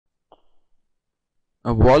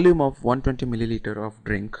A volume of 120 milliliter of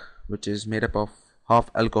drink, which is made up of half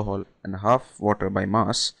alcohol and half water by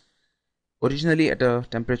mass, originally at a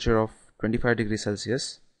temperature of 25 degrees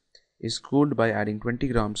Celsius, is cooled by adding 20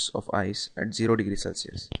 grams of ice at 0 degrees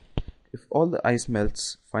Celsius. If all the ice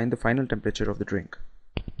melts, find the final temperature of the drink.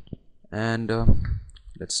 And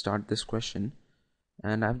let's start this question.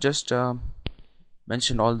 And I've just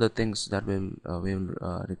mentioned all the things that we will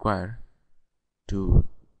require to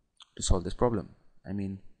solve this problem. I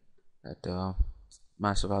mean that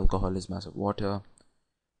mass of alcohol is mass of water,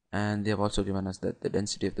 and they have also given us that the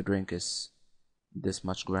density of the drink is this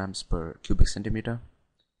much grams per cubic centimeter.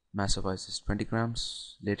 Mass of ice is 20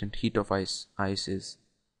 grams. Latent heat of ice is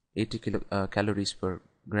 80 calories per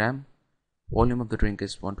gram. Volume of the drink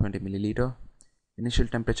is 120 milliliter. Initial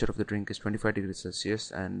temperature of the drink is 25 degrees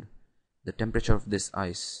Celsius, and the temperature of this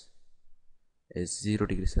ice is 0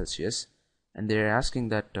 degrees Celsius. And they are asking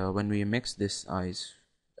that when we mix this ice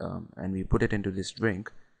and we put it into this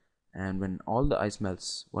drink, and when all the ice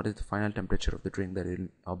melts, what is the final temperature of the drink that you'll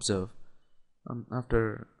observe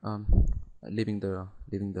after leaving the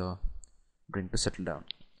drink to settle down.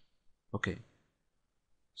 Okay,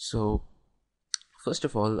 so first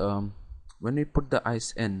of all, when we put the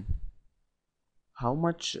ice in, how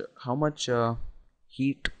much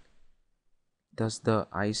heat does the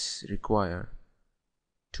ice require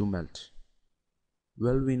to melt?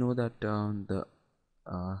 Well, we know that the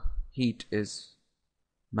heat is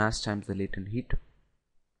mass times the latent heat,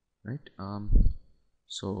 right?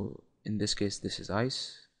 So in this case, this is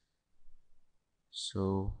ice,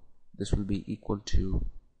 so this will be equal to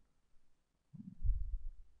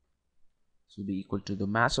the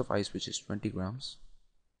mass of ice, which is 20 grams,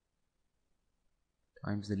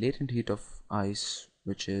 times the latent heat of ice,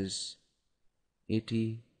 which is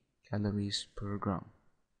 80 calories per gram.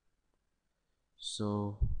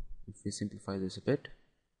 So if we simplify this a bit,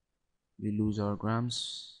 we lose our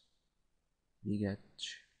grams, we get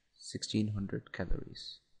 1600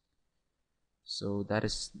 calories. So that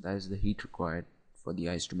is the heat required for the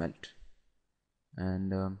ice to melt,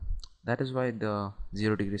 and that is why the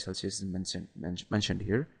 0 degrees Celsius is mentioned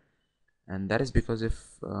here. And that is because if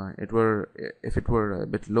it were a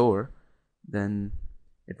bit lower, then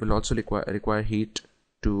it will also require heat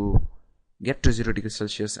to get to 0 degrees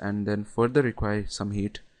Celsius, and then further require some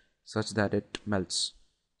heat such that it melts.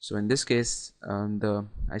 So in this case, the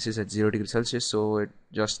ice is at 0 degrees Celsius, so it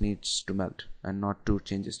just needs to melt and not to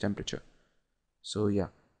change its temperature. So yeah,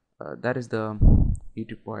 that is the heat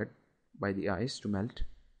required by the ice to melt.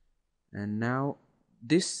 And now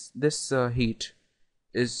this heat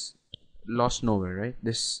is lost nowhere, right?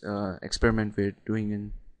 This experiment we're doing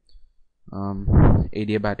in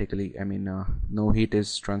adiabatically. I mean, no heat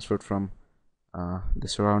is transferred from the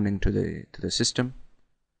surrounding to the system.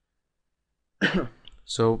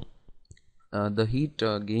 So the heat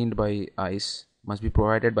gained by ice must be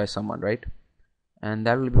provided by someone, right? And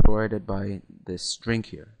that will be provided by this drink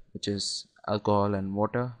here, which is alcohol and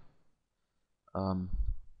water,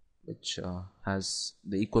 which has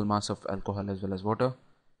the equal mass of alcohol as well as water.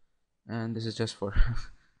 And this is just for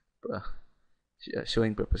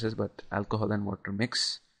showing purposes, but alcohol and water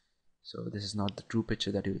mix, so this is not the true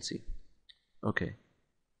picture that you will see. Okay,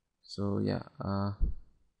 so yeah,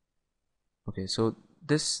 okay, so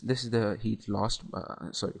this is the heat lost,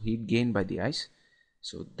 heat gained by the ice.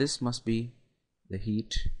 So this must be the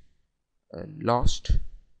heat lost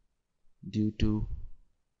due to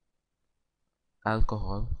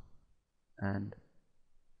alcohol and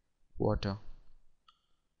water.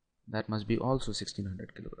 That must be also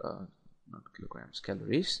 1600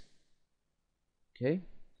 calories. Okay,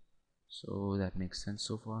 so that makes sense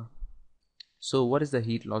so far. So what is the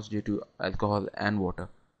heat lost due to alcohol and water?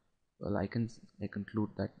 Well, I conclude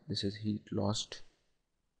that this is heat lost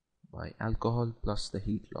by alcohol plus the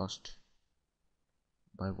heat lost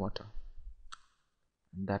by water,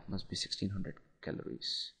 and that must be 1600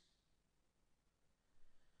 calories.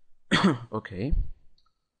 Okay,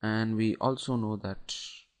 and we also know that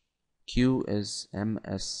Q is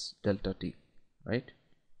ms delta T, right?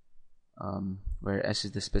 Where S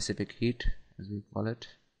is the specific heat, as we call it,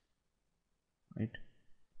 right?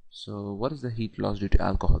 So what is the heat loss due to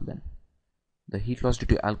alcohol then? The heat loss due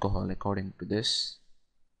to alcohol, according to this,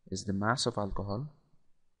 is the mass of alcohol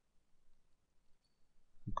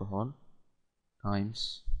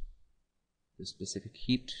times the specific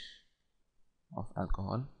heat of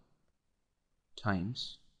alcohol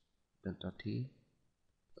times delta T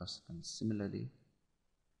plus, and similarly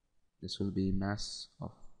this will be mass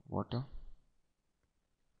of water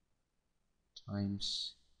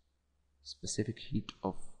times specific heat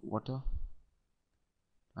of water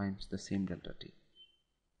times the same delta T.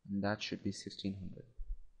 and that should be 1600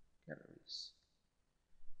 calories.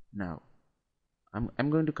 Now I'm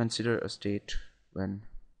going to consider a state when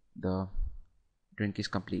the drink is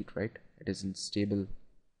complete, right? It is in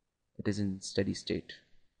steady state.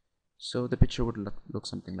 So the picture would look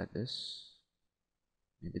something like this.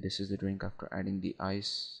 Maybe this is the drink after adding the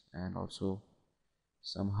ice, and also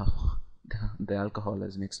somehow the alcohol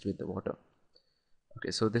is mixed with the water.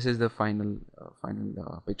 Okay, so this is the final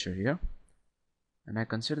picture here, and I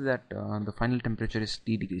consider that the final temperature is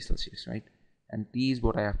T degrees Celsius, right? And T is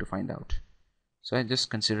what I have to find out. So I just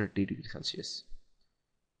consider T degrees Celsius.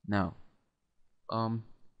 Now,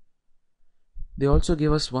 they also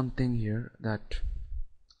gave us one thing here, that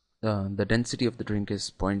the density of the drink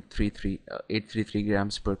is 0.833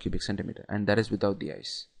 grams per cubic centimeter, and that is without the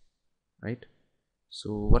ice, right?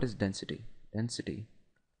 So what is density? Density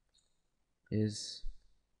is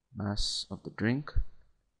mass of the drink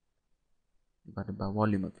divided by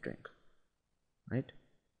volume of the drink, right?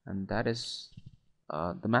 And that is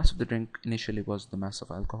the mass of the drink initially was the mass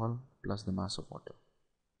of alcohol plus the mass of water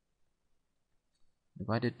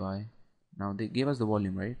divided by, now they gave us the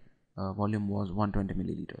volume, right? Volume was 120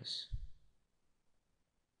 milliliters,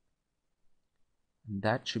 and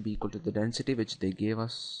that should be equal to the density which they gave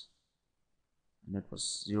us, and it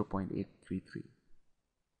was 0.833.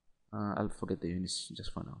 I'll forget the units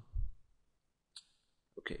just for now.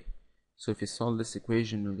 Okay, so if you solve this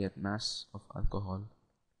equation, you'll get mass of alcohol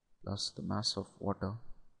plus the mass of water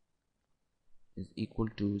is equal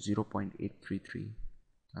to 0.833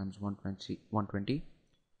 times 120,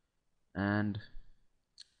 and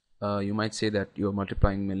you might say that you're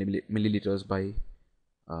multiplying milliliters by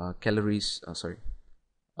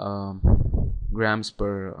grams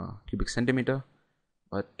per cubic centimeter,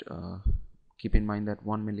 but keep in mind that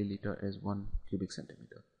 1 milliliter is 1 cubic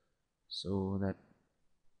centimeter, so that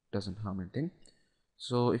doesn't harm anything.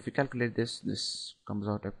 So if you calculate this comes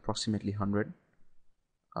out approximately 100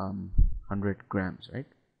 grams, right?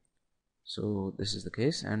 So this is the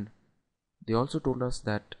case, and they also told us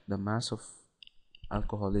that the mass of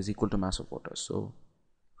alcohol is equal to mass of water. So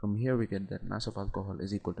from here we get that mass of alcohol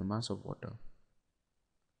is equal to mass of water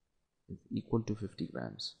is equal to 50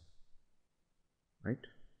 grams, right?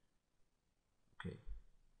 Okay,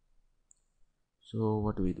 so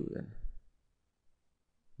what do we do then?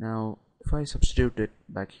 Now if I substitute it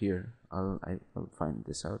back here, I'll find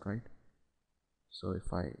this out, right? So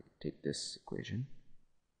if I take this equation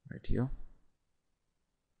right here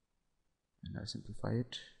and I simplify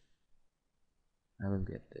it, I will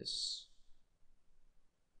get this.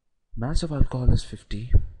 Mass of alcohol is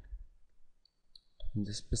 50, and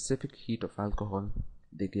the specific heat of alcohol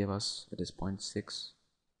they gave us, it is 0.6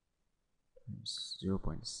 times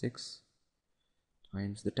 0.6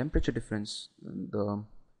 times the temperature difference.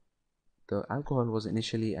 The alcohol was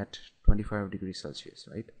initially at 25 degrees Celsius,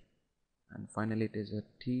 right? And finally it is at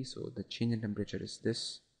T, so the change in temperature is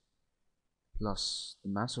this, plus the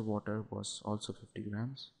mass of water was also 50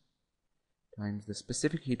 grams, times the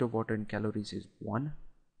specific heat of water in calories is 1,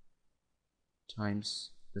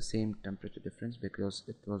 times the same temperature difference, because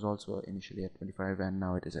it was also initially at 25 and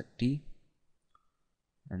now it is at T,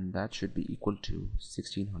 and that should be equal to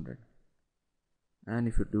 1600. And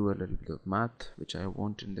if you do a little bit of math, which I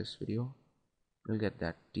won't in this video, you'll get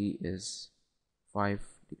that T is 5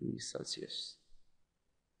 degrees Celsius.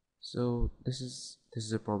 So this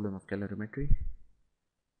is a problem of calorimetry.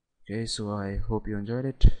 Okay, so I hope you enjoyed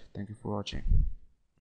it. Thank you for watching.